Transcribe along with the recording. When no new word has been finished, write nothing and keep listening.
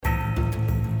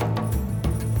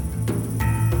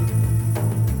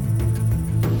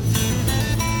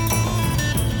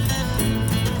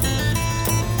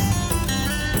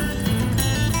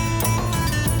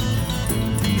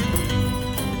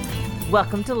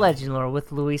Welcome to Legend Lore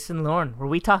with Luis and Lauren, where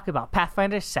we talk about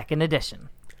Pathfinder 2nd Edition.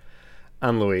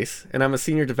 I'm Luis, and I'm a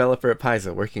senior developer at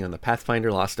Paizo working on the Pathfinder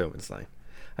Lost Omens line.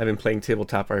 I've been playing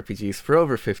tabletop RPGs for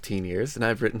over 15 years, and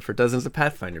I've written for dozens of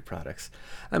Pathfinder products.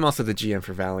 I'm also the GM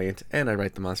for Valiant, and I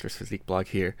write the Monstrous Physique blog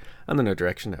here on the No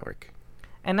Direction Network.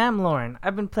 And I'm Lauren.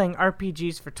 I've been playing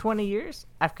RPGs for 20 years.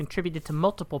 I've contributed to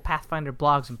multiple Pathfinder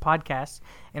blogs and podcasts,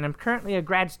 and I'm currently a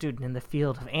grad student in the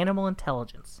field of animal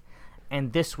intelligence.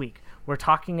 And this week, we're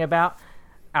talking about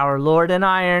our Lord in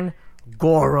Iron,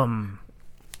 Gorum.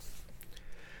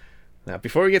 Now,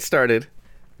 before we get started,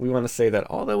 we want to say that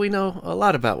although we know a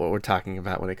lot about what we're talking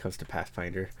about when it comes to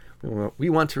Pathfinder, we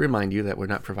want to remind you that we're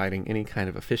not providing any kind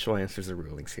of official answers or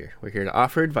rulings here. We're here to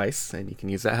offer advice, and you can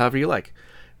use that however you like.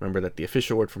 Remember that the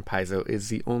official word from Paizo is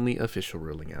the only official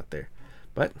ruling out there.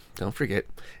 But don't forget,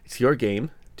 it's your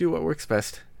game. Do what works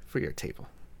best for your table.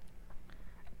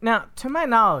 Now, to my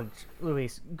knowledge,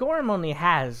 Luis, Gorum only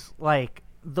has,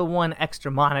 the one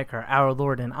extra moniker, Our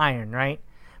Lord in Iron, right?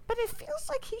 But it feels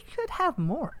like he could have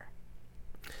more.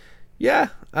 Yeah,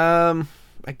 I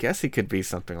guess he could be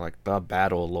something like the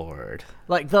Battle Lord.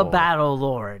 Like the Battle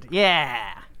Lord,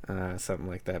 yeah. Something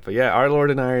like that. But yeah, Our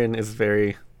Lord in Iron is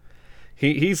very...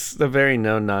 He's a very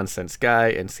no-nonsense guy,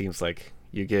 and seems like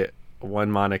you get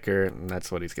one moniker, and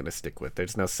that's what he's going to stick with.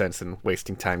 There's no sense in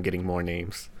wasting time getting more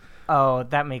names. Oh,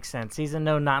 that makes sense. He's a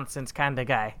no-nonsense kind of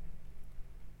guy.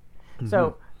 Mm-hmm.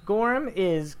 So, Gorum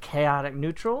is chaotic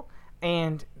neutral,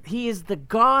 and he is the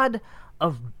god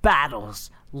of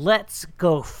battles. Let's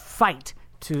go fight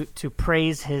to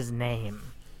praise his name.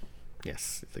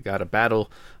 Yes, the god of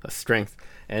battle, of strength,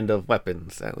 and of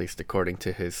weapons, at least according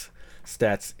to his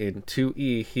stats in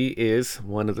 2E. He is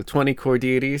one of the 20 core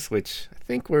deities, which I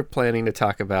think we're planning to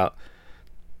talk about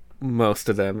most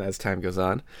of them as time goes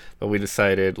on, but we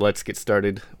decided let's get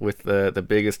started with the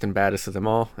biggest and baddest of them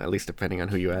all, at least depending on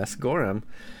who you ask, Gorum.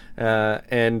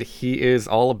 And he is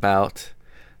all about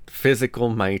physical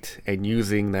might and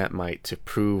using that might to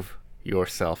prove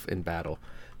yourself in battle,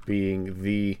 being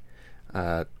the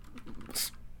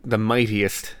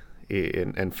mightiest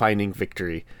and finding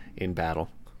victory in battle.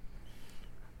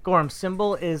 Gorum's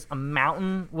symbol is a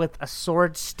mountain with a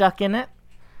sword stuck in it.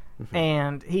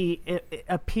 And it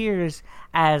appears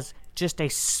as just a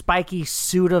spiky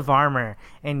suit of armor,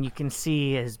 and you can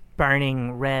see his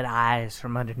burning red eyes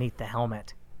from underneath the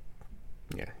helmet.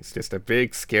 Yeah, he's just a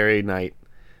big, scary knight.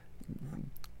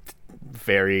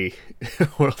 Very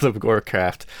World of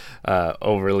Warcraft,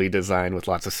 overly designed with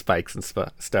lots of spikes and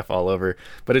stuff all over.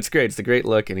 But it's great. It's a great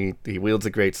look, and he wields a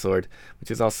great sword,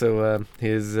 which is also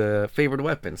his favorite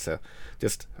weapon. So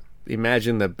just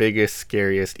imagine the biggest,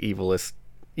 scariest, evilest,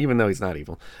 even though he's not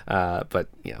evil, but,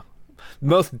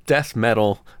 most death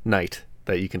metal knight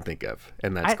that you can think of,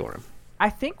 and that's Gorum. I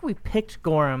think we picked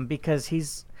Gorum because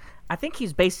he's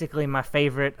basically my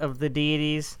favorite of the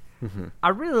deities. Mm-hmm. I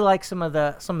really like some of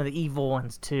the evil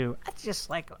ones too. I just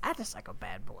like a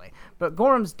bad boy. But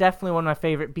Gorum's definitely one of my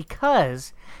favorite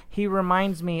because he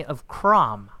reminds me of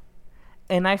Crom,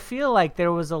 and I feel like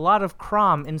there was a lot of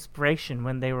Crom inspiration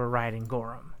when they were writing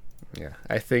Gorum. Yeah,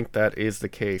 I think that is the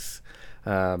case.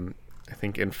 I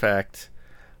think, in fact,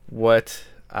 what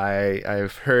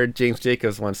I've heard James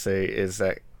Jacobs once say is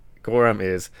that Gorum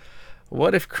is,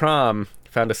 what if Crom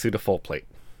found a suit of full plate?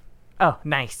 Oh,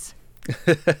 nice.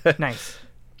 Nice.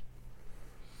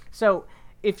 So,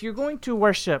 if you're going to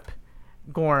worship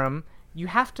Gorum, you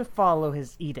have to follow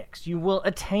his edicts. You will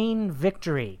attain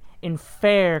victory in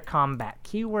fair combat.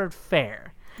 Keyword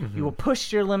fair. Mm-hmm. You will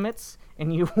push your limits,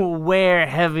 and you will wear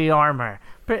heavy armor.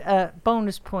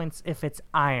 Bonus points if it's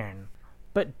iron.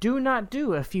 But do not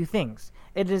do a few things.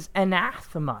 It is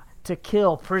anathema to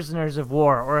kill prisoners of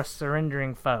war or a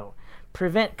surrendering foe.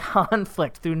 Prevent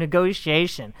conflict through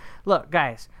negotiation. Look,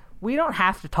 guys, we don't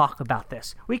have to talk about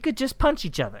this. We could just punch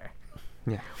each other.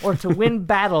 Yeah. Or to win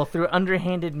battle through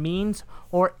underhanded means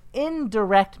or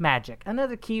indirect magic.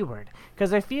 Another keyword.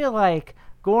 Because I feel like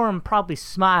Gorum probably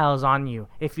smiles on you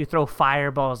if you throw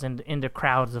fireballs into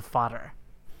crowds of fodder.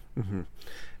 Mm-hmm.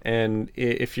 And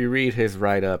if you read his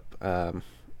write-up,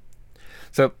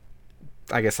 so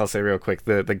I guess I'll say real quick,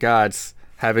 the gods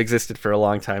have existed for a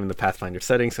long time in the Pathfinder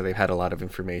setting, so they've had a lot of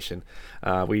information.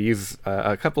 We use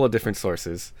a couple of different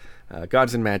sources.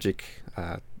 Gods and Magic,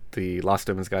 the Lost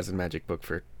Omens Gods and Magic book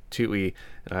for 2E,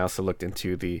 and I also looked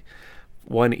into the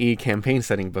 1E campaign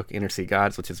setting book, Innersea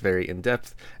Gods, which is very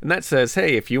in-depth. And that says,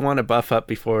 hey, if you want to buff up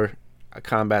before a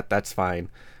combat, that's fine.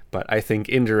 But I think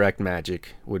indirect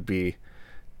magic would be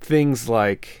things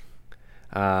like,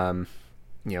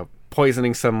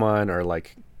 poisoning someone or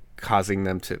causing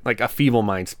them to, a feeble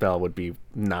mind spell would be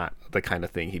not the kind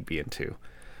of thing he'd be into.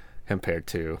 compared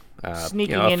to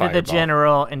sneaking a into the fireball.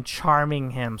 general and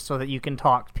charming him so that you can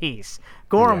talk peace.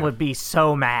 Gorham Yeah. would be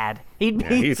so mad. He'd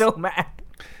be he's- so mad.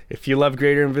 If you love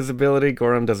greater invisibility,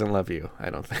 Gorham doesn't love you, I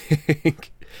don't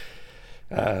think.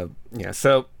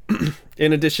 So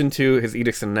in addition to his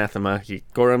edicts and anathema,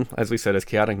 Gorham, as we said, is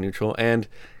chaotic neutral, and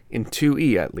in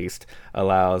 2E at least,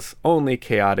 allows only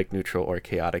chaotic neutral or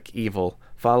chaotic evil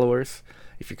followers.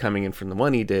 If you're coming in from the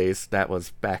 1E days, that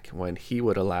was back when he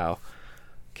would allow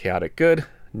chaotic good,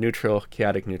 neutral,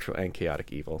 chaotic neutral, and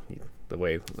chaotic evil, the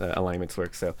way alignments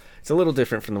work. So it's a little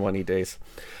different from the 1E days.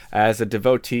 As a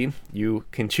devotee, you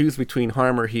can choose between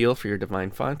harm or heal for your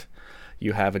divine font.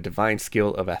 You have a divine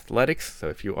skill of athletics, so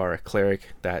if you are a cleric,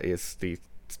 that is the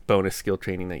bonus skill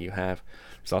training that you have.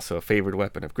 There's also a favored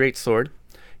weapon of greatsword.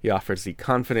 He offers the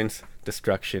confidence,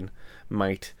 destruction,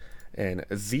 might, and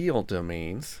zeal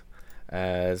domains,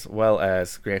 as well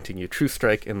as granting you True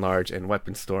Strike, Enlarge, and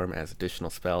Weapon Storm as additional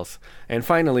spells. And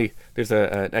finally, there's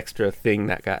an extra thing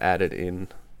that got added in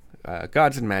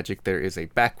Gods and Magic. There is a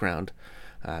background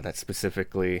that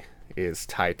specifically is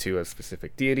tied to a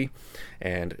specific deity,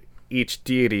 and each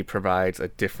deity provides a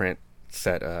different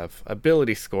set of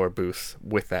ability score boosts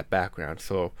with that background.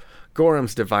 So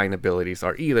Gorham's divine abilities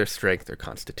are either strength or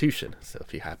constitution. So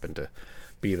if you happen to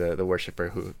be the worshiper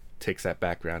who takes that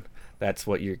background, that's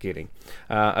what you're getting.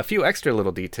 A few extra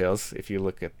little details. If you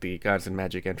look at the Gods and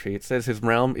Magic entry, it says his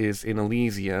realm is in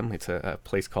Elysium. It's a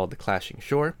place called the Clashing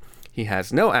Shore. He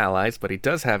has no allies, but he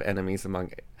does have enemies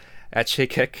among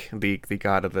Atshekek, the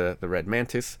god of the Red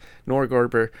Mantis,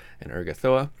 Norgorber, and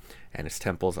Urgathoa, and his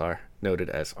temples are noted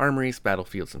as armories,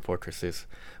 battlefields, and fortresses,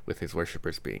 with his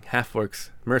worshippers being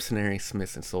half-orcs, mercenaries,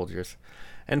 smiths, and soldiers.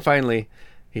 And finally,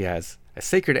 he has a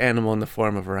sacred animal in the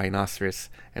form of a rhinoceros,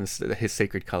 and his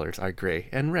sacred colors are gray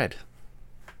and red.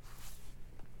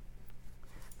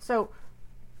 So,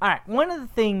 all right, one of the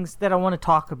things that I want to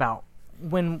talk about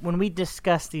when we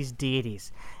discuss these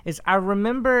deities is I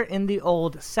remember in the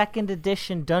old 2nd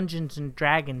edition Dungeons and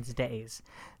Dragons days,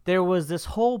 there was this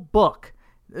whole book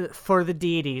for the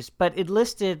deities, but it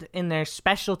listed in their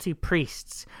specialty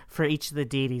priests for each of the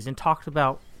deities and talked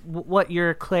about what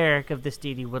your cleric of this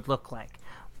deity would look like.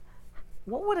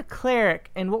 What would a cleric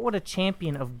and what would a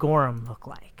champion of Gorham look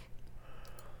like?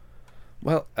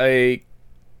 Well, a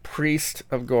priest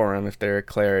of Gorham, if they're a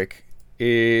cleric,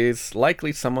 is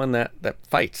likely someone that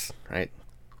fights, right?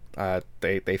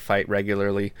 They fight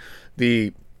regularly.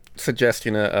 The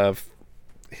suggestion of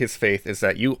his faith is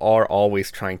that you are always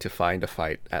trying to find a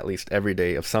fight, at least every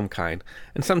day of some kind.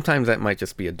 And sometimes that might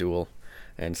just be a duel,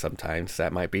 and sometimes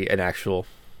that might be an actual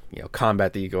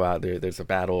combat that you go out there. There's a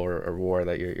battle or war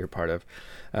that you're part of.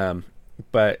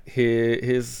 But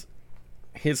his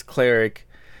cleric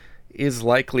is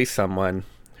likely someone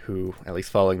who, at least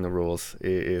following the rules,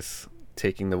 is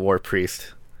taking the war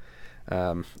priest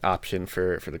option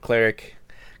for the cleric,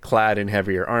 clad in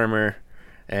heavier armor,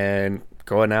 and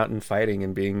going out and fighting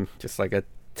and being just like a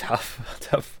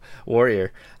tough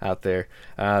warrior out there.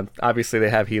 Obviously, they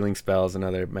have healing spells and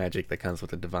other magic that comes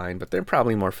with the divine, but they're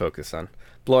probably more focused on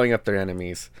blowing up their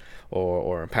enemies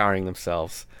or empowering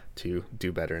themselves to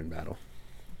do better in battle.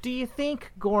 Do you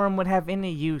think Gorham would have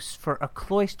any use for a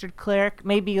cloistered cleric?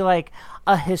 Maybe like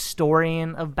a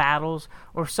historian of battles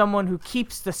or someone who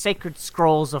keeps the sacred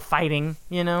scrolls of fighting,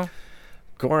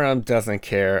 Gorham doesn't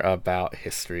care about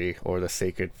history or the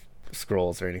sacred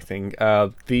scrolls or anything.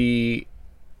 The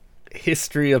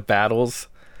history of battles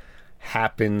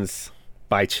happens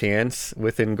by chance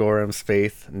within Gorham's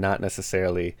faith, not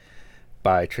necessarily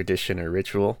by tradition or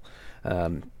ritual.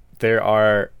 There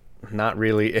are not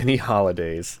really any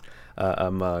holidays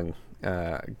among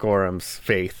Gorham's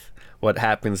faith. What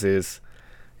happens is,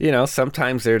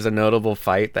 sometimes there's a notable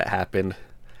fight that happened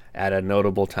at a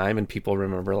notable time and people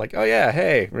remember like, oh yeah,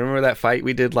 hey, remember that fight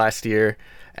we did last year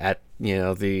at,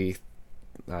 the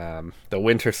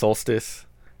winter solstice,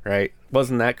 right?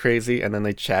 Wasn't that crazy? And then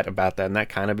they chat about that and that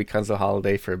kind of becomes a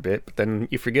holiday for a bit, but then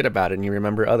you forget about it and you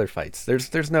remember other fights.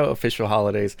 There's no official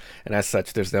holidays, and as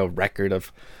such there's no record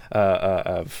of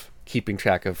keeping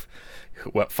track of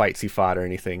what fights he fought or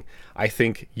anything. I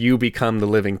think you become the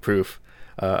living proof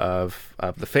of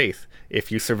the faith.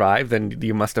 If you survive, then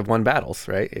you must have won battles,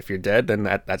 right? If you're dead, then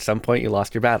at some point you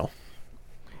lost your battle.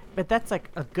 But that's like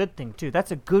a good thing too.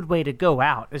 That's a good way to go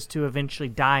out, is to eventually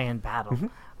die in battle. Mm-hmm.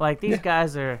 Like these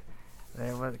guys are,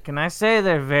 can I say,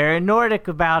 they're very Nordic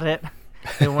about it.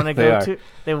 They want to go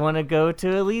they want to go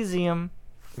to Elysium.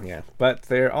 Yeah, but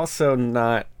they're also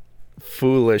not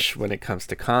foolish when it comes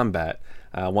to combat.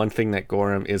 One thing that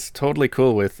Gorham is totally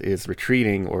cool with is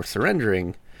retreating or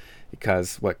surrendering,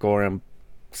 because what Gorham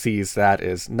sees that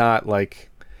is not like,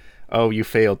 oh, you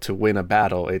failed to win a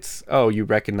battle. It's, oh, you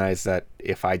recognize that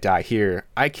if I die here,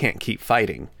 I can't keep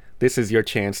fighting. This is your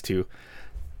chance to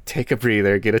take a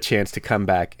breather, get a chance to come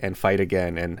back and fight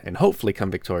again, and hopefully come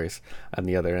victorious on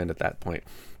the other end at that point.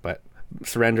 But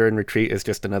surrender and retreat is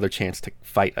just another chance to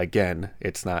fight again.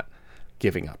 It's not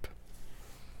giving up.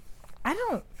 I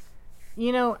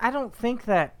don't think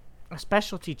that a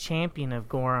specialty champion of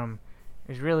Gorham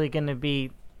is really going to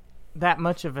be that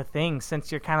much of a thing,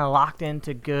 since you're kind of locked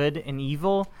into good and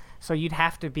evil. So you'd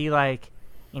have to be like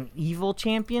an evil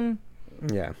champion.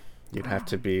 Yeah, you'd have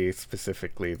to be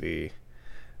specifically the,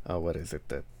 what is it,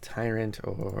 the tyrant,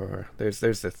 or there's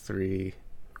the three.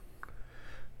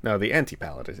 No, the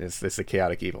anti-paladin is the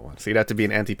chaotic evil one. So you'd have to be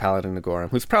an anti-paladin of Gorham,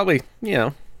 who's probably,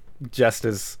 just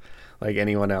as like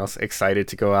anyone else, excited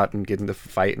to go out and get into the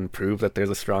fight and prove that they're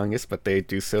the strongest, but they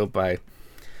do so by,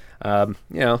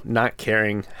 not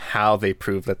caring how they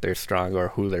prove that they're strong or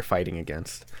who they're fighting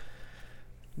against.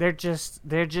 They're just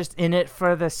in it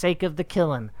for the sake of the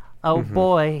killing. Oh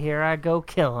boy, here I go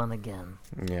killing again.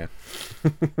 Yeah.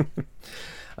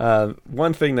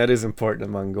 One thing that is important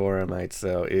among Gorhamites,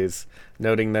 though, is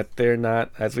noting that they're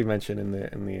not, as we mentioned in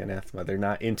the anathema, they're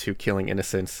not into killing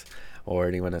innocents or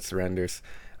anyone that surrenders.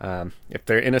 If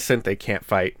they're innocent, they can't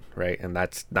fight, right? And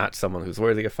that's not someone who's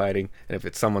worthy of fighting. And if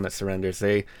it's someone that surrenders,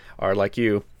 they are, like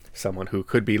you, someone who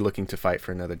could be looking to fight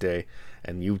for another day,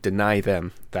 and you deny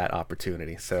them that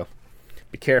opportunity. So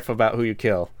be careful about who you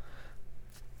kill.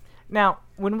 Now,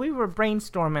 when we were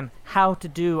brainstorming how to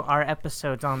do our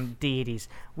episodes on deities,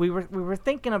 we were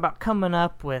thinking about coming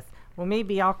up with, well,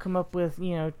 maybe I'll come up with,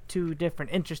 2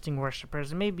 different interesting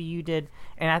worshipers, and maybe you did.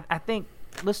 And I think,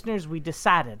 listeners, we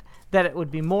decided that it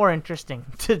would be more interesting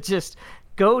to just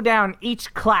go down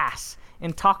each class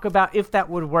and talk about if that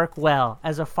would work well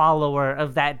as a follower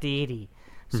of that deity.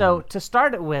 So to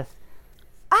start it with,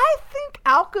 I think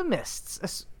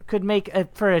alchemists could make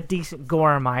for a decent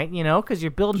Gorhamite, because you're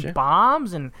building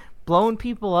bombs and blowing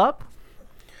people up.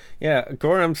 Yeah,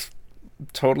 Gorham's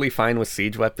totally fine with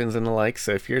siege weapons and the like,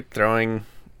 so if you're throwing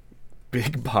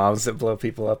big bombs that blow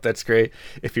people up, that's great.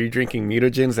 If you're drinking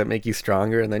mutagens that make you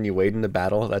stronger and then you wade into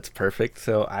battle, that's perfect.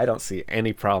 So I don't see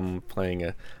any problem playing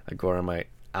a Gorhamite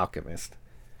alchemist.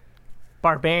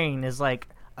 Barbarian is like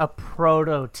a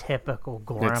prototypical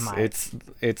Gorhamite.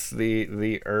 It's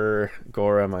the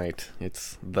Gorhamite.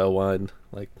 It's the one.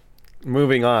 Like,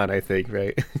 moving on, I think,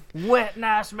 right?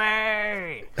 Witness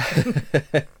me!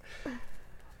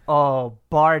 Oh,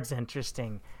 Bard's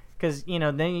interesting. Because,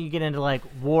 then you get into, like,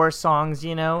 war songs,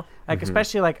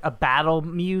 especially, like, a battle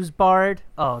muse bard.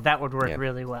 Oh, that would work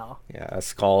really well. Yeah, a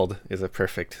Skald is a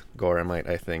perfect Gorhamite,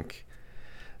 I think.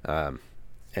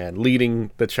 And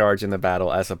leading the charge in the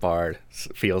battle as a bard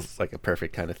feels like a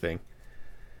perfect kind of thing.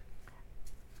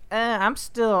 I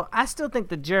still think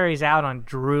the jury's out on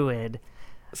Druid.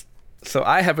 So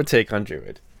I have a take on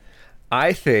Druid.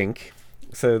 I think,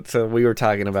 so we were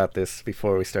talking about this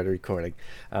before we started recording.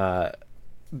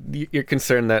 You're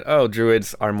concerned that,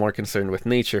 Druids are more concerned with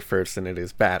nature first than it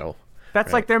is battle. That's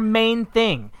right? Like their main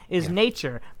thing is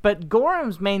nature, but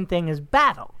Gorham's main thing is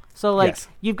battle. So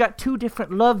you've got 2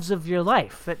 different loves of your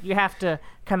life that you have to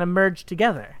kind of merge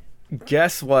together.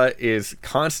 Guess what is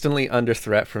constantly under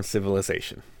threat from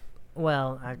civilization?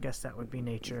 Well, I guess that would be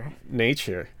nature.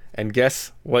 Nature. And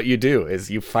guess what you do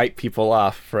is you fight people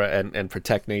off and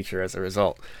protect nature as a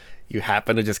result. You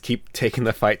happen to just keep taking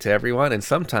the fight to everyone, and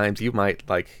sometimes you might,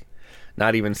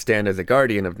 not even stand as a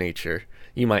guardian of nature.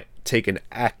 You might take an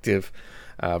active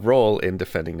role in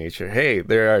defending nature. Hey,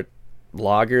 there are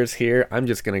loggers here. I'm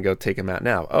just going to go take them out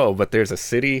now. Oh, but there's a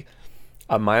city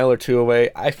a mile or 2 away.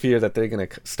 I fear that they're going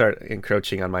to start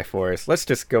encroaching on my forest. Let's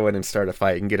just go in and start a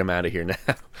fight and get them out of here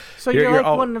now. So you're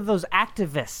one of those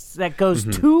activists that goes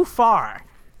too far.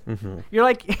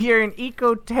 You're an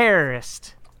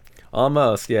eco-terrorist.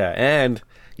 Almost, yeah. And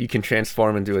you can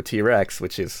transform into a T-Rex,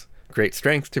 which is great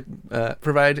strength to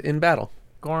provide in battle.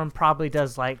 Gorham probably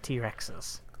does like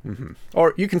T-Rexes.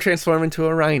 Or you can transform into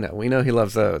a rhino. We know he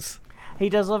loves those. He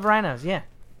does love rhinos, yeah.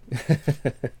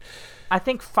 I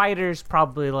think fighters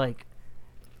probably like...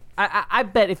 I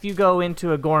bet if you go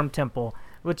into a Gorham temple,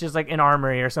 which is like an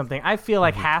armory or something, I feel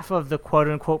like half of the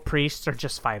quote-unquote priests are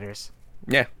just fighters.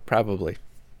 Yeah, probably.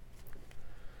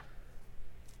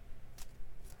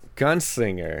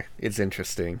 Gunslinger is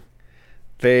interesting.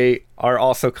 They are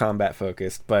also combat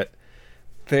focused, but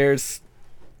there's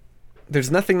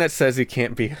nothing that says you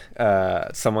can't be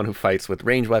someone who fights with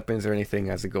ranged weapons or anything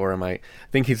as a Gorhamite.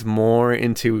 I think he's more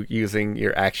into using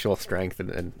your actual strength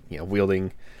and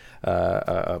wielding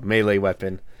a melee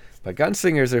weapon. But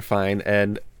gunslingers are fine,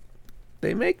 and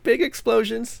they make big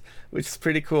explosions, which is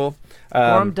pretty cool.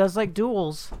 Gorham does like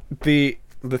duels.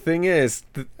 The thing is,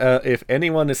 if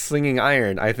anyone is slinging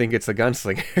iron, I think it's a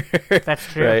gunslinger. That's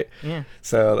true. Right? Yeah.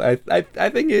 So I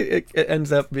think it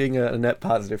ends up being a net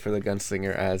positive for the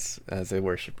gunslinger as a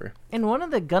worshiper. And one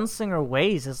of the gunslinger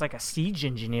ways is like a siege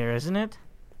engineer, isn't it?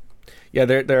 Yeah,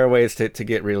 there are ways to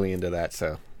get really into that.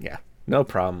 So yeah, no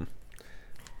problem.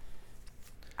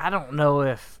 I don't know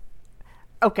if...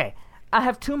 Okay, I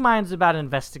have two minds about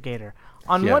Investigator.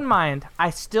 On Yeah. one mind, I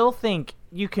still think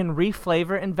you can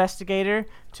reflavor Investigator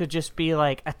to just be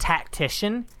like a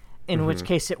tactician, in which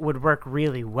case it would work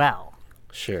really well.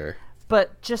 Sure.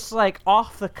 But just like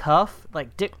off the cuff,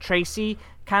 like Dick Tracy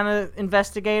kind of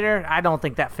Investigator, I don't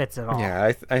think that fits at all.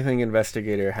 Yeah, I think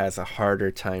Investigator has a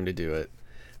harder time to do it.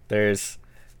 There's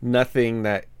nothing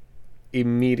that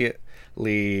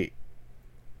immediately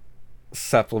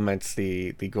supplements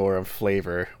the Gorham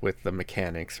flavor with the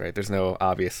mechanics, right? There's no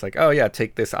obvious like, oh yeah,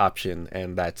 take this option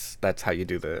and that's how you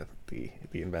do the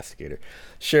Investigator.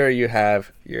 Sure, you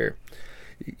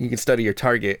can study your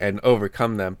target and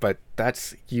overcome them, but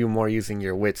that's you more using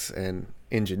your wits and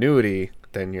ingenuity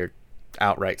than your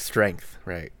outright strength,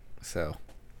 right? So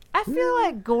I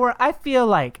feel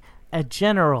like a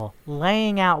general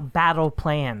laying out battle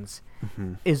plans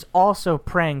is also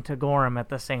praying to Gorham at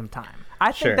the same time. I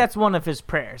think Sure. that's one of his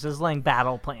prayers, is laying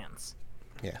battle plans.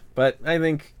 yeah, but I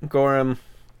think Gorham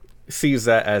sees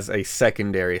that as a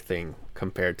secondary thing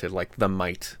compared to like the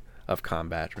might of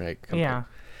combat, right? Yeah.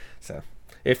 So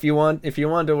if you want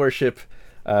to worship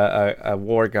a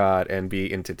war god and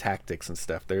be into tactics and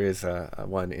stuff, there is a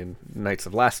one in Knights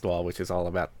of Lastwall, which is all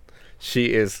about.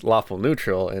 She is lawful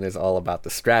neutral and is all about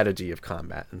the strategy of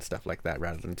combat and stuff like that,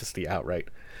 rather than just the outright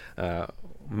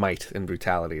might and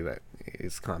brutality that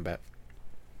is combat.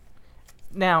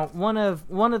 Now, one of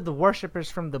the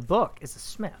worshippers from the book is a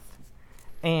smith,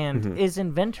 and is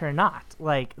Inventor not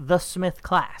like the smith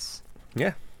class?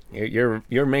 Yeah,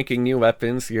 you're making new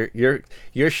weapons.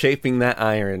 You're shaping that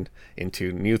iron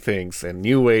into new things and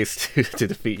new ways to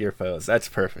defeat your foes. That's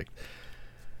perfect.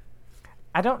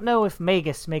 I don't know if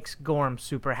Magus makes Gorham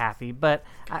super happy, but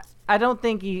I don't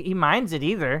think he minds it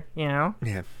either, you know?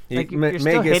 Yeah, Like, you're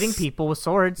still hitting people with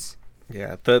swords.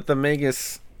 Yeah, the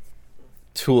Magus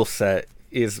tool set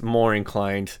is more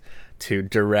inclined to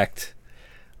direct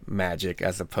magic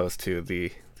as opposed to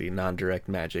the non-direct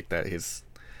magic that he's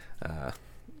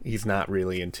not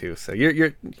really into. So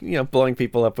you're blowing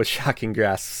people up with shocking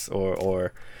grasps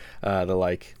or the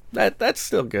like. That's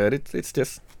still good. It's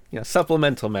just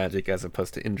supplemental magic as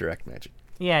opposed to indirect magic.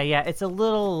 Yeah, it's a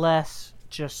little less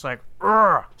just like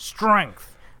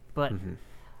strength, but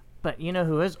you know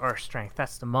who is strength?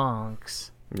 That's the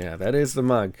monks. Yeah, that is the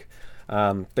monk.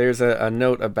 There's a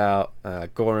note about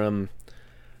Gorham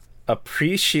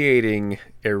appreciating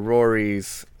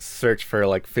Irori's search for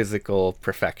like physical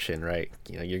perfection, right?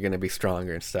 You're gonna be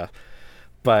stronger and stuff,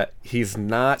 but he's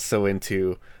not so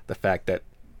into the fact that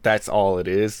that's all it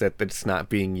is, that it's not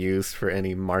being used for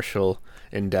any martial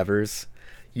endeavors.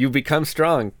 You become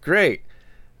strong, great,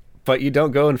 but you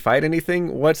don't go and fight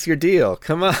anything. What's your deal?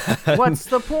 Come on. What's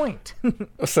the point?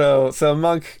 So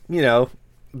monk,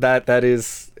 that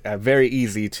is very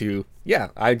easy to. Yeah,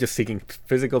 I'm just seeking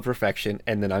physical perfection,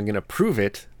 and then I'm gonna prove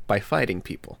it by fighting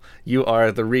people. You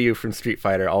are the Ryu from Street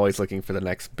Fighter, always looking for the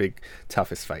next big,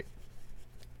 toughest fight.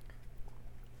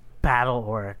 Battle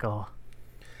Oracle.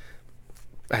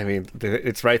 I mean,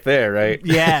 it's right there, right?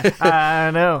 Yeah,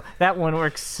 I know. That one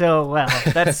works so well.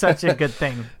 That's such a good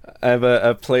thing. I have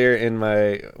a player in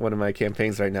one of my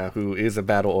campaigns right now who is a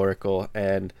Battle Oracle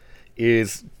and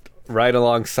is right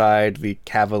alongside the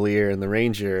Cavalier and the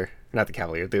Ranger. Not the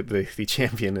Cavalier, the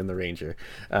champion and the Ranger,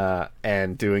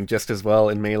 and doing just as well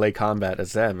in melee combat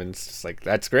as them. And it's just like,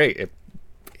 that's great.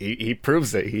 He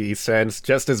proves it. He stands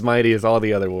just as mighty as all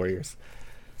the other warriors.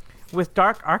 With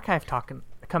Dark Archive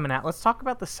coming out, let's talk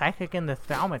about the Psychic and the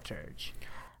Thaumaturge.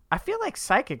 I feel like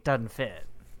Psychic doesn't fit.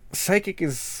 Psychic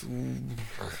is,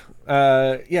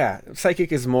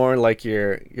 Psychic is more like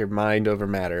your mind over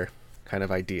matter kind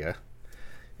of idea.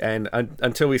 And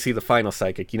until we see the final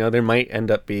Psychic, there might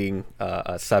end up being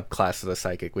a subclass of the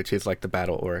Psychic, which is like the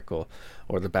Battle Oracle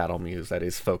or the Battle Muse that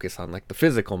is focused on like the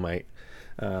physical might.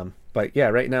 But yeah,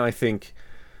 right now I think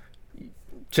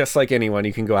just like anyone,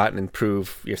 you can go out and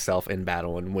improve yourself in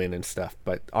battle and win and stuff.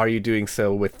 But are you doing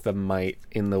so with the might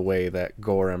in the way that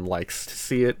Gorham likes to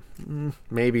see it?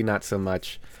 Maybe not so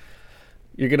much.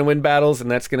 You're going to win battles, and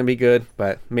that's going to be good,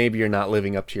 but maybe you're not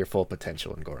living up to your full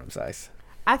potential in Gorham's eyes.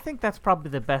 I think that's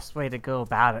probably the best way to go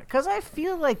about it, because I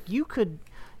feel like you could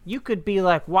be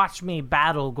like, watch me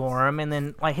battle Gorham, and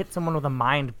then like hit someone with a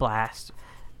mind blast.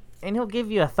 and he'll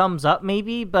give you a thumbs up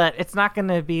maybe, but it's not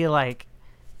gonna be like,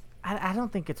 I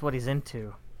don't think it's what he's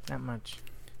into that much.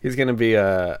 He's gonna be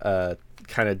a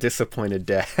kind of disappointed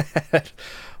dad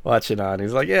watching on.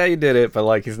 He's like, yeah, you did it, but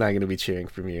like he's not gonna be cheering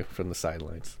from you from the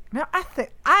sidelines. Now I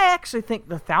actually think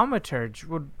the thaumaturge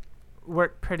would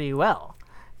work pretty well,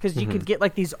 because you could get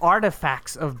like these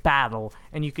artifacts of battle,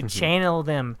 and you could channel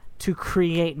them to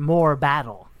create more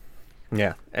battle.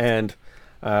 Yeah, and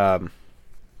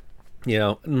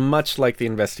much like the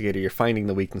investigator, you're finding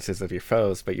the weaknesses of your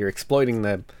foes, but you're exploiting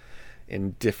them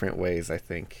in different ways, I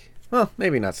think. Well,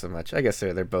 maybe not so much. I guess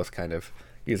they're both kind of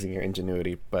using your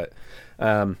ingenuity, but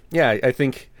I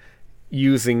think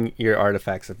using your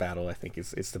artifacts of battle, I think,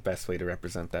 is the best way to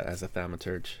represent that as a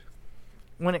thaumaturge.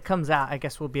 When it comes out, I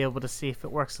guess we'll be able to see if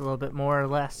it works a little bit more or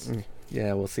less.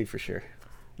 Yeah, we'll see for sure.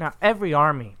 Now, every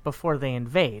army, before they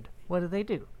invade, what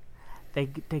do? They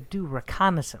do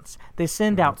reconnaissance. They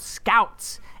send out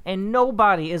scouts, and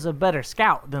nobody is a better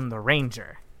scout than the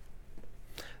ranger.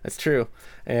 That's true.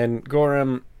 And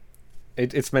Gorham,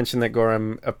 it's mentioned that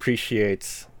Gorham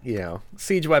appreciates,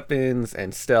 siege weapons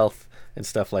and stealth and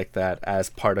stuff like that as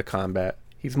part of combat.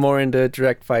 He's more into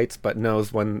direct fights, but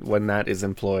knows when that is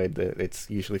employed, that it's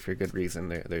usually for good reason.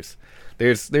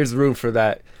 There's room for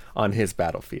that on his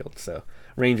battlefield. So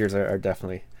Rangers are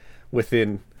definitely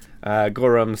within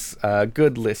Gorham's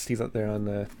good list. He's up there on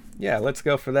the let's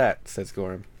go for that, says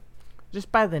Gorham.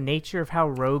 Just by the nature of how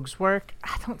rogues work,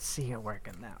 I don't see it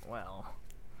working that well.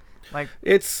 Like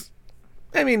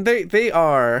they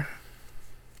are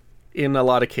in a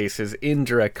lot of cases in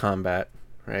direct combat,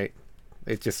 right?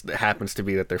 It just happens to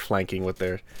be that they're flanking with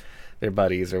their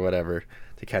buddies or whatever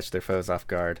to catch their foes off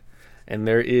guard. And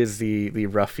there is the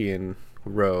ruffian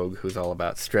rogue who's all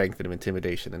about strength and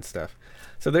intimidation and stuff.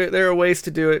 So there are ways to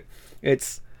do it.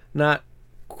 It's not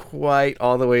quite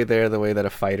all the way there the way that a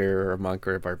fighter or a monk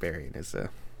or a barbarian is.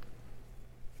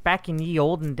 Back in ye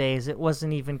olden days, it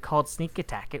wasn't even called sneak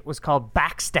attack. It was called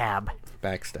backstab.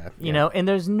 Backstab. You know, and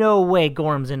there's no way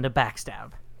Gorham's into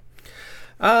backstab.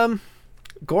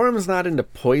 Gorham's not into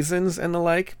poisons and the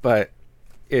like, but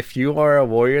if you are a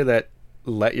warrior that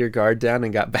let your guard down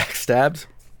and got backstabbed,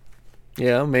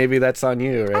 maybe that's on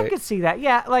you, right? I could see that.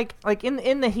 Yeah, like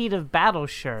in the heat of battle,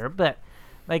 sure, but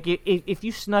like if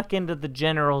you snuck into the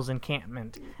general's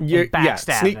encampment and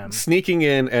backstab them. Sneaking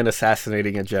in and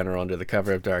assassinating a general under the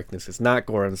cover of darkness is not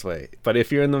Gorham's way. But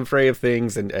if you're in the fray of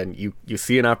things and you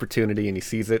see an opportunity and he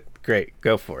sees it, great,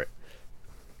 go for it.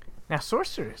 Now,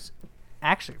 sorcerers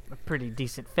actually a pretty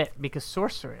decent fit, because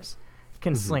sorcerers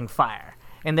can sling fire,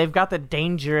 and they've got the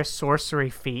dangerous sorcery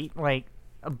feat. Like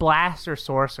a blaster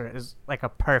sorcerer is like a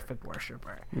perfect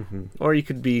worshiper. Or you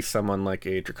could be someone like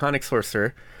a draconic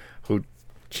sorcerer who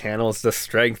channels the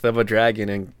strength of a dragon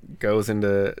and goes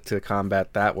into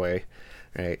combat that way,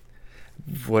 right?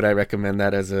 Would I recommend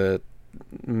that as a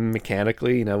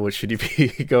mechanically? What should you be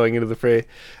going into the fray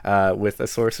with a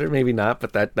sorcerer? Maybe not,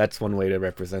 but that's one way to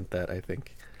represent that, I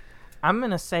think. I'm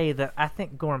going to say that I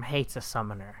think Gorham hates a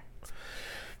summoner.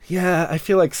 Yeah, I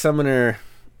feel like summoner,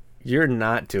 you're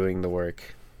not doing the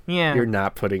work. Yeah. You're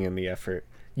not putting in the effort.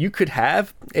 You could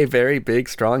have a very big,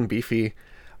 strong, beefy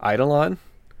Eidolon,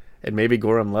 and maybe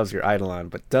Gorham loves your Eidolon,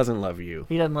 but doesn't love you.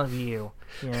 He doesn't love you,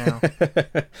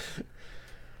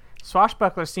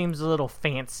 Swashbuckler seems a little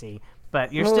fancy,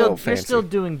 but you're still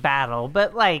doing battle.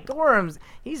 But like Gorham's,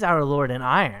 he's our lord in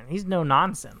iron. He's no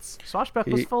nonsense.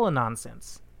 Swashbuckler's full of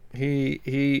nonsense.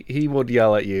 He would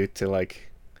yell at you to like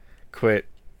quit,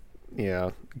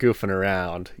 goofing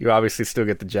around. You obviously still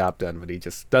get the job done, but he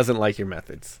just doesn't like your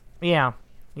methods. Yeah.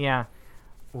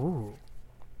 Ooh,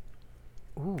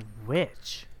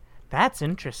 witch. That's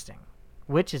interesting.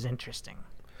 Witch is interesting.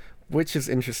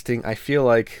 I feel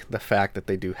like the fact that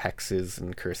they do hexes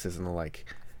and curses and the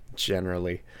like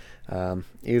generally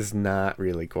is not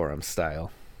really Gorham's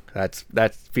style.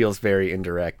 That feels very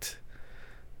indirect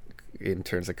in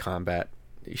terms of combat.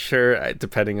 Sure,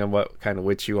 depending on what kind of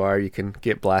witch you are, you can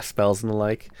get blast spells and the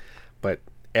like, but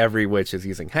every witch is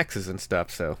using hexes and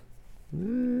stuff, so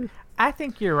I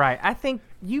think you're right. I think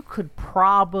you could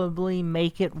probably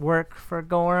make it work for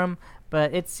Gorham,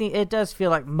 but it does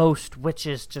feel like most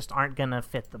witches just aren't gonna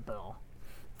fit the bill.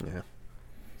 Yeah.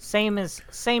 Same as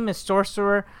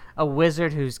sorcerer, a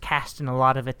wizard who's casting a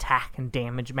lot of attack and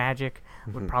damage magic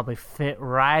would probably fit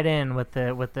right in with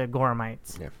the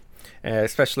Gorhamites. Yeah.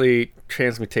 Especially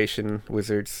transmutation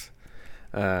wizards,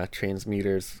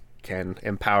 transmuters can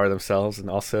empower themselves and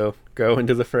also go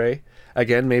into the fray.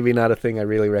 Again, maybe not a thing I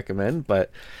really recommend,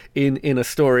 but in a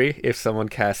story, if someone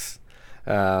casts,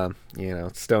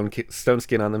 stone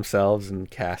skin on themselves and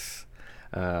casts,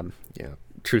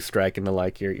 True Strike and the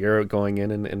like, you're going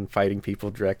in and fighting people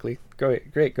directly.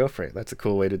 Great, go for it. That's a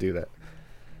cool way to do that.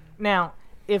 Now,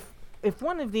 if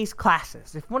one of these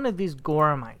classes, if one of these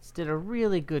Goramites did a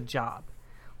really good job,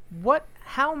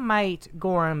 how might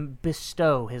Gorum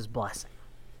bestow his blessing?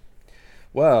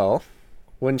 Well,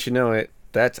 wouldn't you know it,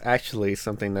 that's actually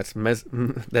something that's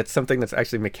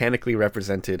actually mechanically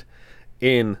represented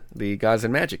in the Gods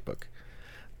and Magic book.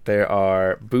 There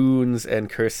are boons and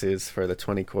curses for the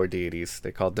 20 core deities.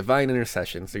 They're called divine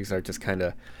intercessions. These are just kind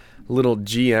of little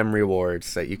GM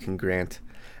rewards that you can grant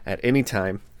at any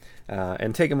time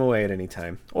and take them away at any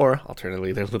time. Or,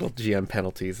 alternatively, they're little GM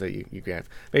penalties that you grant.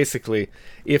 Basically,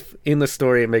 if in the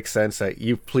story it makes sense that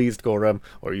you pleased Gorum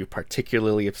or you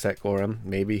particularly upset Gorum,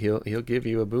 maybe he'll give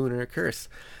you a boon or a curse.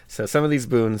 So some of these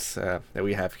boons that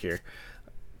we have here,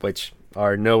 which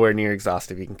are nowhere near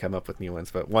exhaustive, you can come up with new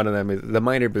ones, but one of them is the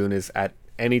minor boon is at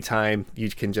any time you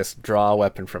can just draw a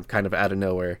weapon from kind of out of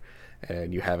nowhere,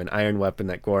 and you have an iron weapon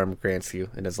that Gorum grants you,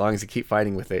 and as long as you keep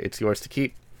fighting with it, it's yours to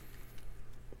keep.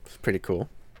 It's pretty cool.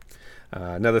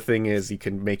 Another thing is you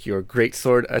can make your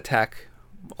greatsword attack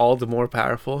all the more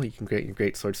powerful. You can grant your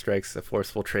greatsword strikes a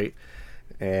forceful trait,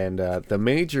 and the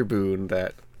major boon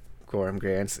that Gorum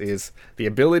grants is the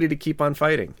ability to keep on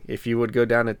fighting. If you would go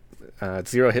down at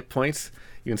 0 hit points,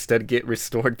 you instead get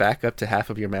restored back up to half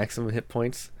of your maximum hit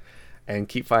points and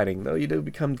keep fighting, though you do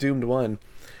become doomed 1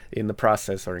 in the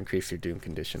process or increase your doom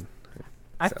condition.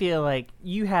 I feel like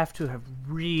you have to have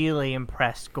really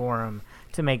impressed Gorum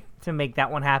to make that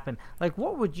one happen. Like,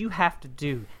 what would you have to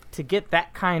do to get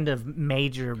that kind of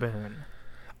major boon?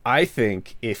 I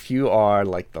think if you are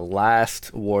like the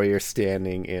last warrior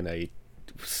standing in a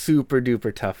super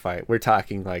duper tough fight, we're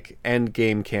talking like end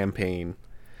game campaign,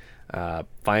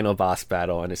 final boss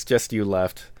battle, and it's just you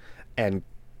left and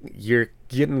you're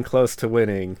getting close to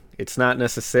winning, it's not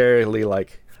necessarily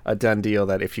like a done deal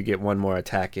that if you get one more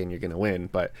attack in you're going to win,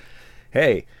 but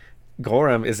hey,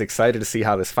 Gorum is excited to see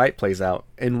how this fight plays out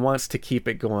and wants to keep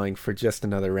it going for just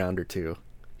another round or two.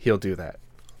 He'll do that.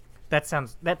 That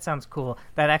sounds cool.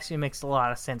 That actually makes a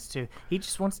lot of sense too. He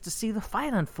just wants to see the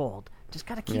fight unfold. Just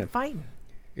got to keep fighting.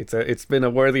 It's been a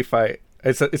worthy fight.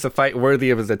 It's a fight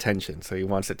worthy of his attention, so he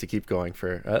wants it to keep going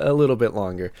for a little bit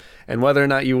longer. And whether or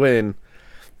not you win,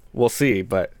 we'll see,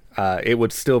 but it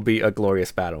would still be a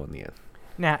glorious battle in the end.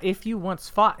 Now, if you once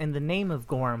fought in the name of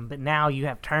Gorum, but now you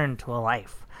have turned to a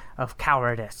life of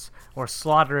cowardice or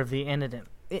slaughter of the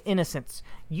innocents,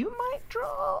 you might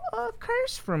draw a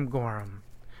curse from Gorum.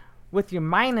 With your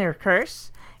minor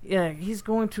curse, he's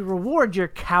going to reward your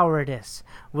cowardice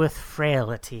with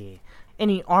frailty.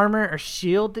 Any armor or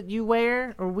shield that you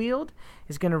wear or wield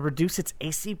is going to reduce its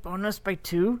AC bonus by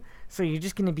 2, so you're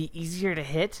just going to be easier to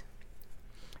hit.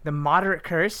 The moderate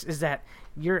curse is that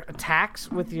your attacks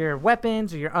with your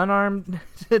weapons or your unarmed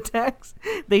attacks,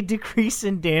 they decrease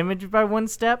in damage by 1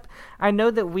 step. I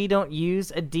know that we don't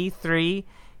use a D3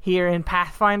 here in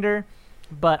Pathfinder,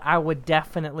 but I would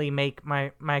definitely make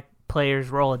my players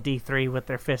roll a D3 with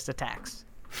their fist attacks.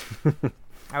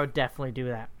 I would definitely do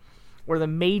that. Or the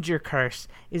major curse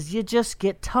is you just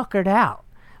get tuckered out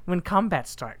when combat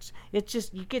starts. It's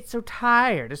just, you get so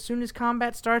tired. As soon as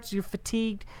combat starts, you're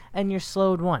fatigued and you're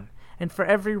slowed 1. And for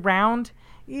every round,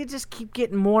 you just keep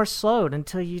getting more slowed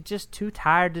until you're just too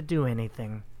tired to do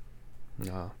anything.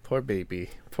 Oh, poor baby.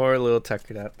 Poor little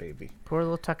tuckered out baby. Poor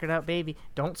little tuckered out baby.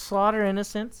 Don't slaughter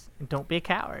innocents and don't be a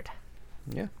coward.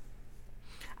 Yeah.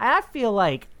 I feel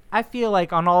like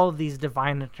on all of these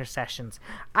divine intercessions,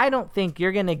 I don't think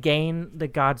you're going to gain the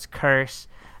god's curse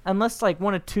unless like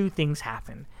one of 2 things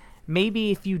happen.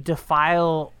 Maybe if you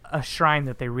defile a shrine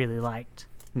that they really liked.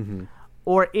 Mm-hmm.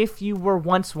 Or if you were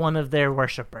once one of their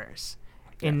worshippers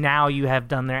and now you have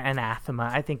done their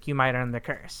anathema, I think you might earn the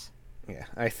curse. Yeah,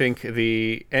 I think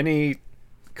any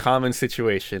common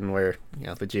situation where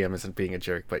the GM isn't being a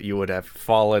jerk, but you would have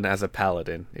fallen as a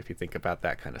paladin, if you think about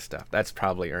that kind of stuff, that's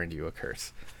probably earned you a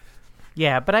curse.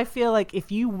 Yeah, but I feel like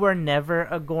if you were never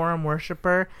a Gorum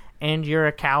worshiper and you're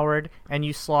a coward and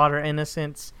you slaughter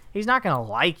innocents, he's not going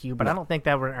to like you, but I don't think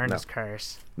that would earn his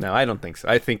curse. No, I don't think so.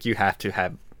 I think you have to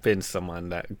have been someone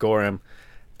that Gorum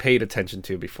paid attention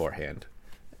to beforehand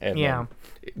and then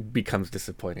becomes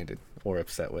disappointed or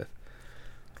upset with.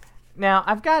 Now,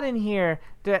 I've got in here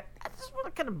that I just want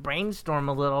to kind of brainstorm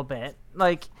a little bit.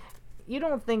 Like, you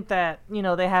don't think that,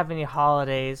 they have any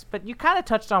holidays, but you kind of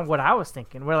touched on what I was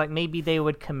thinking, where, like, maybe they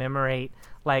would commemorate,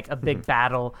 like, a big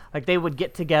battle. Like, they would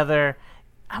get together.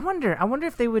 I wonder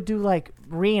if they would do, like,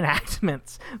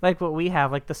 reenactments, like what we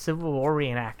have, like the Civil War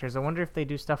reenactors. I wonder if they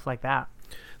do stuff like that.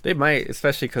 They might,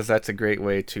 especially because that's a great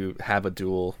way to have a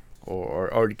duel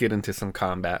or get into some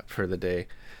combat for the day.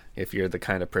 if you're the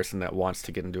kind of person that wants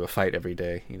to get into a fight every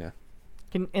day, you know.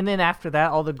 And then after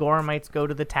that, all the Goramites go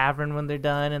to the tavern when they're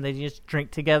done, and they just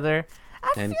drink together.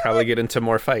 And probably get into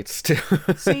more fights too.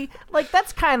 See, like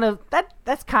that's kind of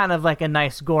like a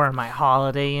nice Goramite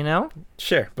holiday, you know?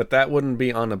 Sure, but that wouldn't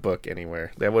be on a book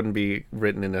anywhere. That wouldn't be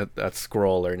written in a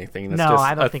scroll or anything. That's No, just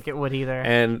I don't think it would either.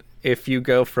 And if you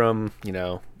go from, you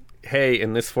know, hey,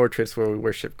 in this fortress where we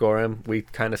worship Gorum, we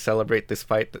kind of celebrate this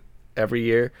fight every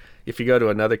year. If you go to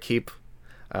another keep,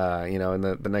 you know, in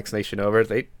the next nation over,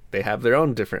 they have their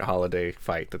own different holiday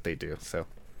fight that they do. So.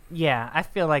 Yeah, I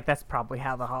feel like that's probably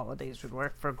how the holidays would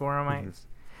work for Goramites.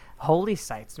 Holy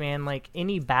sites, man! Like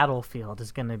any battlefield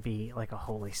is gonna be like a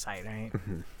holy site, right?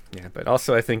 Yeah, but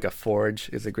also I think a forge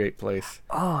is a great place.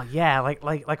 Oh yeah,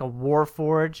 like a war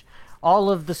forge. All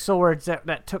of the swords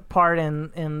that took part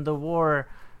in the war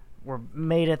were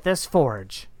made at this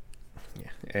forge.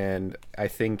 Yeah, and I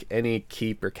think any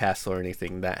keep or castle or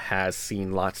anything that has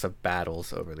seen lots of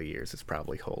battles over the years is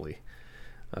probably holy.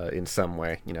 In some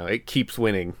way, you know, it keeps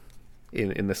winning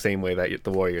in the same way that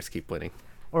the warriors keep winning.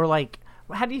 Or like,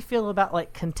 how do you feel about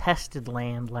like contested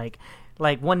land? Like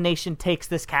one nation takes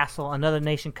this castle, another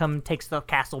nation comes and takes the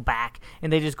castle back,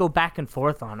 and they just go back and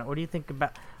forth on it. What do you think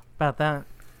about that?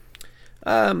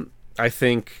 I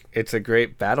think it's a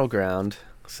great battleground,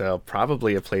 so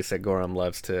probably a place that Gorum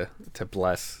loves to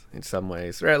bless in some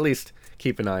ways, or at least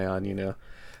keep an eye on, you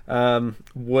know.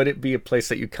 Would it be a place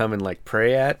that you come and like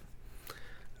pray at?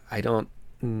 I don't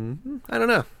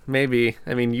know. Maybe.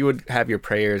 I mean, you would have your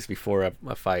prayers before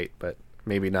a fight, but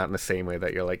maybe not in the same way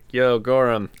that you're like, yo,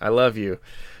 Gorum, I love you.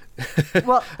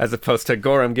 Well, as opposed to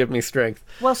Gorum, give me strength.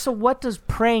 Well, so what does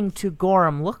praying to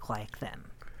Gorum look like then?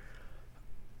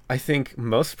 I think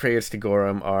most prayers to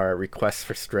Gorum are requests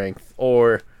for strength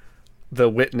or the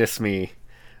witness me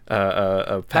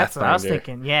of Pathfinder. That's what I was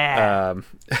thinking, yeah.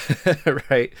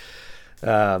 Right.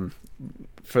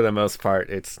 For the most part,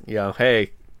 it's, you know,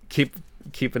 hey,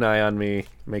 keep an eye on me.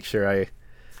 Make sure I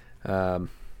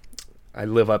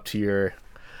live up to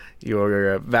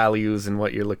your values and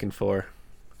what you're looking for.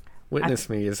 Witness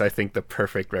me is, I think, the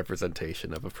perfect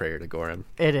representation of a prayer to Gorum.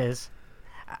 It is.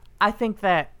 I think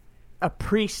that a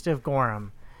priest of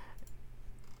Gorum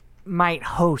might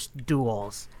host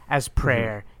duels as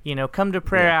prayer. You know, come to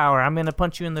prayer hour. I'm gonna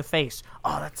punch you in the face.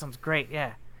 Oh, that sounds great.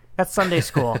 Yeah, that's Sunday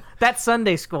school. That's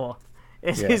Sunday school.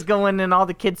 He's going and all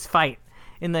the kids fight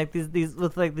in like these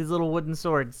with like these little wooden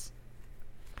swords.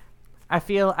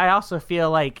 I also feel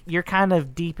like you're kind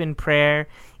of deep in prayer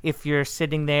if you're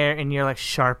sitting there and you're like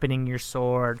sharpening your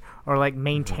sword or like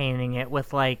maintaining it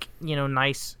with like, you know,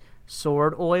 nice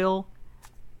sword oil.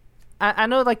 I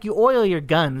know like you oil your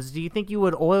guns. Do you think you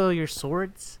would oil your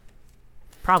swords?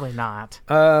 Probably not.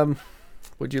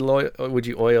 Would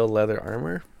you oil leather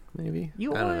armor? Maybe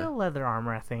you oil leather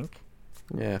armor, I think.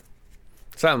 Yeah.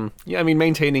 Something. Yeah, I mean,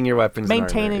 maintaining your weapons.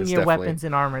 Maintaining your weapons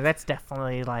and armor. That's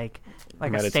definitely like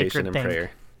a sacred thing.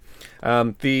 Prayer.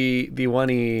 The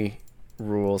 1E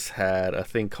rules had a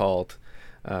thing called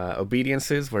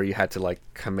obediences, where you had to like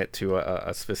commit to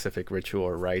a specific ritual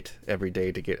or rite every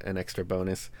day to get an extra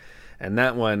bonus. And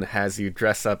that one has you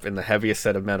dress up in the heaviest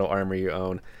set of metal armor you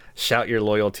own, shout your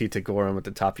loyalty to Gorum at the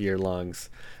top of your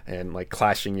lungs, and like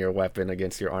clashing your weapon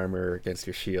against your armor or against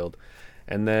your shield,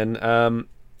 and then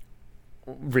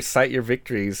recite your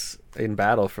victories in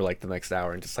battle for like the next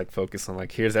hour and just like focus on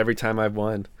like, here's every time I've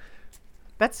won.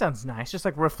 That sounds nice. Just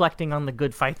like reflecting on the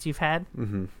good fights you've had.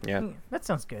 Yeah, that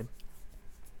sounds good.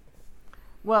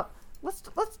 Well, let's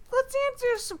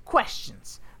answer some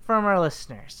questions from our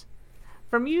listeners.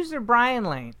 From user Brian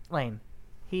Lane.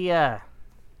 He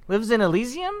lives in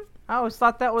Elysium. I always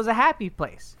thought that was a happy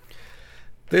place.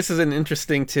 This is an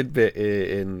interesting tidbit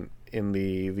in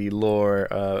the lore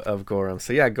of Gorum.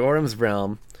 So yeah, Gorum's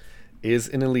realm is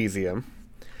in Elysium,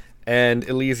 and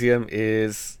Elysium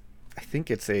is, I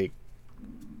think it's a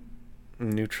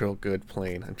neutral good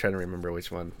plane. I'm trying to remember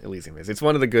which one Elysium is. It's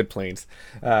one of the good planes,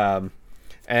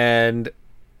 and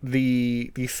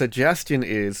the suggestion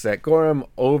is that Gorum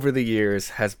over the years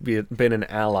has been an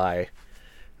ally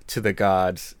to the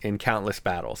gods in countless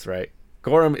battles. Right,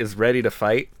 Gorum is ready to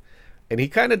fight, and he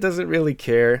kind of doesn't really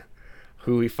care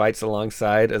who he fights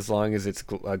alongside as long as it's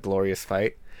a glorious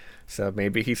fight. So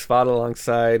maybe he's fought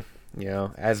alongside, you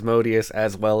know, Asmodeus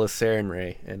as well as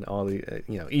Sarenrae and all the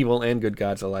evil and good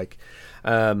gods alike.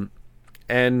 And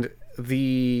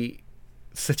the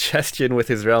suggestion with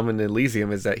his realm in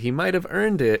Elysium is that he might have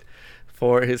earned it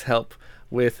for his help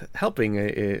with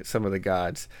helping some of the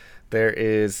gods. There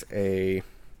is a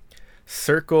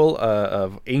circle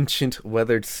of ancient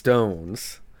weathered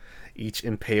stones, each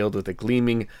impaled with a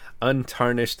gleaming,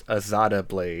 untarnished Azada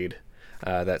blade,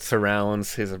 that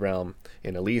surrounds his realm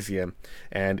in Elysium.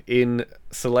 And in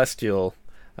Celestial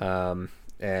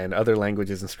and other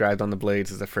languages inscribed on the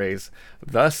blades is the phrase,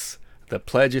 "Thus the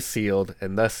pledge is sealed,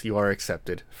 and thus you are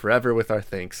accepted, forever with our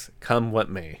thanks, come what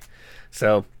may."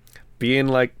 So, being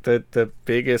like the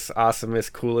biggest,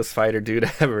 awesomest, coolest fighter dude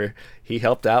ever, he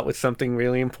helped out with something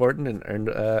really important and earned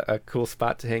a cool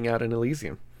spot to hang out in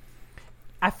Elysium.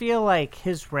 I feel like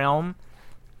his realm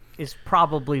is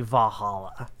probably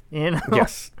Valhalla, you know?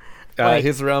 Yes. Like-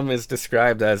 His realm is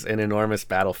described as an enormous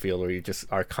battlefield where you just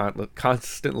are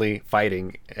constantly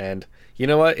fighting. And you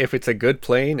know what? If it's a good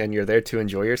plane and you're there to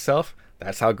enjoy yourself,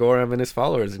 that's how Gorham and his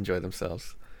followers enjoy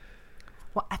themselves.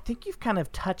 Well, I think you've kind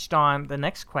of touched on the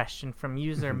next question from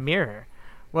user Mirror.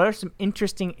 What are some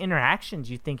interesting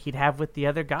interactions you think he'd have with the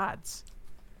other gods?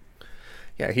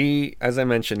 Yeah, as I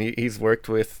mentioned, he's worked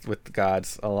with the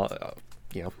gods a lot,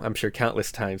 I'm sure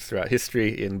countless times throughout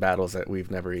history in battles that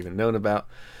we've never even known about.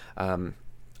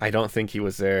 I don't think he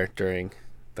was there during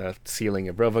the sealing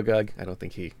of Rovagug. I don't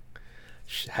think he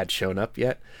had shown up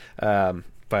yet.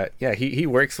 But yeah, he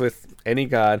works with any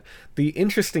god. The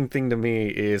interesting thing to me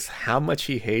is how much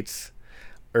he hates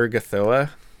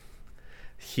Urgathoa.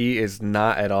 He is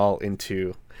not at all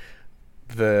into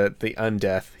the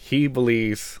undeath. He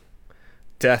believes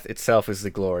death itself is the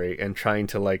glory, and trying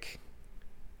to like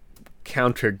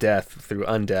counter death through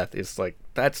undeath is like,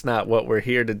 that's not what we're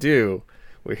here to do.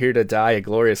 We're here to die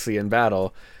gloriously in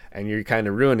battle, and you're kind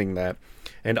of ruining that.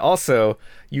 And also,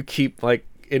 you keep like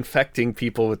infecting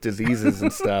people with diseases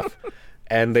and stuff,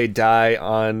 and they die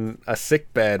on a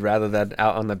sick bed rather than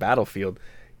out on the battlefield.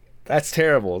 That's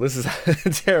terrible. This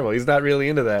is terrible. He's not really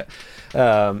into that.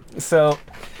 So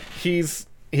he's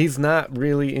not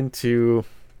really into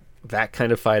that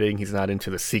kind of fighting. He's not into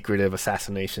the secretive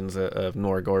assassinations of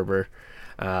Norgorber.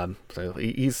 So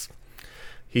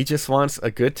he just wants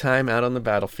a good time out on the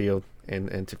battlefield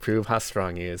and to prove how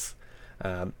strong he is.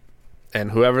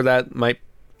 And whoever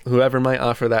might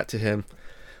offer that to him,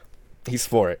 he's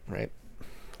for it, right?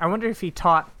 I wonder if he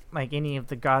taught like any of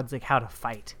the gods like how to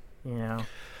fight, you know?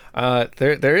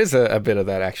 There is a bit of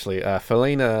that actually.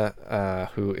 Felena,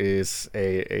 who is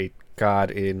a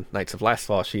god in Knights of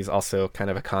Lastfall, she's also kind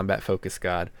of a combat focused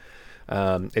god.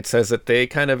 It says that they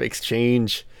kind of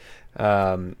exchange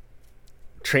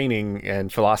training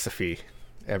and philosophy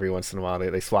every once in a while.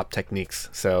 They swap techniques.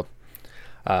 So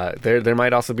there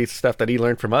might also be stuff that he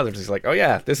learned from others. He's like, oh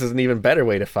yeah, this is an even better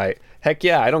way to fight. Heck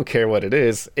yeah, I don't care what it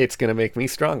is. It's gonna make me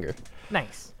stronger.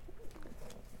 Nice.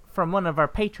 From one of our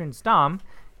patrons, Dom,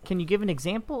 can you give an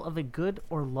example of a good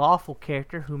or lawful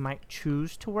character who might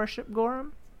choose to worship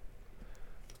Gorham?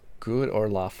 Good or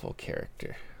lawful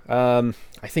character? I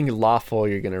think lawful,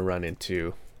 you're gonna run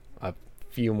into a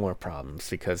few more problems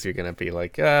because you're gonna be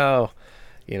like, oh,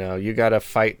 you gotta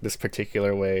fight this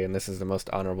particular way, and this is the most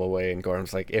honorable way. And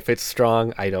Gorham's like, if it's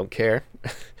strong, I don't care.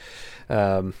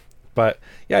 But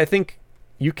yeah, I think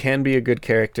you can be a good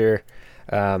character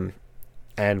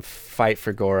and fight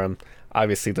for Gorham.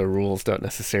 Obviously, the rules don't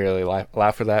necessarily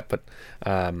allow for that, but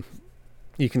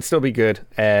you can still be good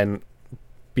and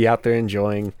be out there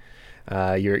enjoying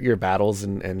your battles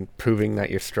and proving that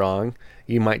you're strong.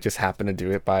 You might just happen to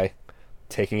do it by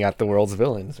taking out the world's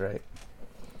villains, right?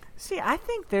 See, I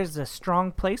think there's a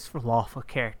strong place for lawful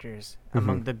characters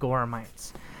among the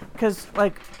Gorhamites. Because,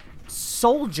 like,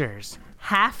 soldiers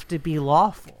have to be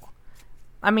lawful.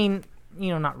 I mean,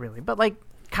 not really, but, like,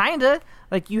 kinda.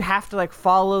 Like, you have to, like,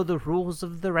 follow the rules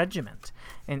of the regiment.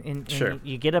 And Sure.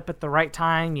 you get up at the right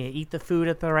time, you eat the food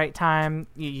at the right time,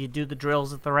 you do the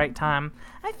drills at the right time.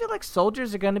 I feel like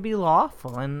soldiers are going to be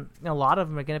lawful, and a lot of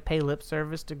them are going to pay lip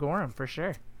service to Gorham, for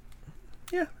sure.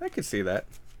 Yeah, I could see that.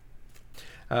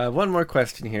 One more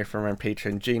question here from our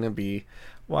patron, Gina B.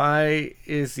 Why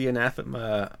is the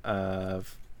anathema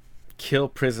of kill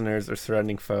prisoners or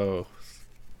surrounding foes?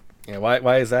 Yeah,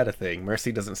 why is that a thing?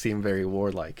 Mercy doesn't seem very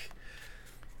warlike.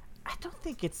 I don't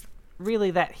think it's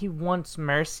really that he wants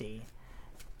mercy.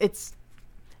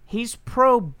 He's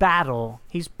pro battle.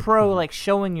 He's pro like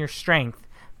showing your strength,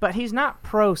 but he's not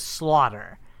pro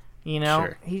slaughter.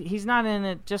 Sure. He's not in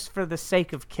it just for the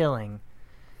sake of killing.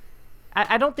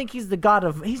 I don't think he's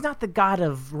not the god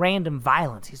of random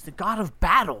violence. He's the god of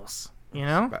battles,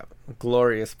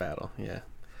 Glorious battle, yeah.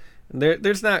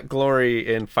 There's not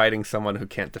glory in fighting someone who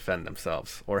can't defend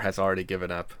themselves or has already given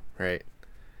up, right?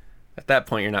 At that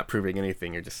point, you're not proving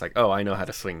anything. You're just like, oh, I know how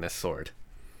to swing this sword.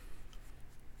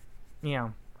 Yeah.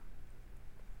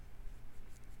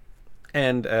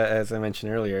 And as I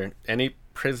mentioned earlier, any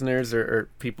prisoners or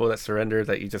people that surrender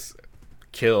that you just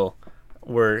kill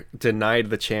were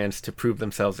denied the chance to prove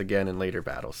themselves again in later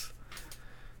battles.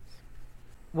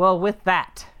 Well, with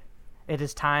that, it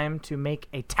is time to make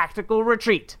a tactical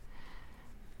retreat,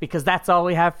 because that's all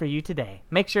we have for you today.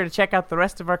 Make sure to check out the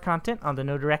rest of our content on the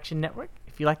No Direction Network.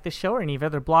 If you like this show or any of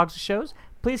other blogs or shows,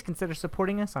 please consider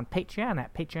supporting us on Patreon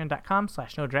at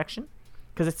patreon.com/nodirection,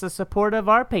 because it's the support of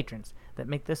our patrons that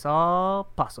make this all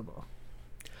possible.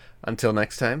 Until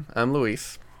next time, I'm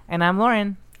Luis. And I'm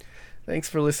Lauren. Thanks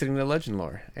for listening to Legend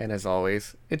Lore, and as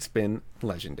always, it's been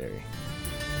legendary.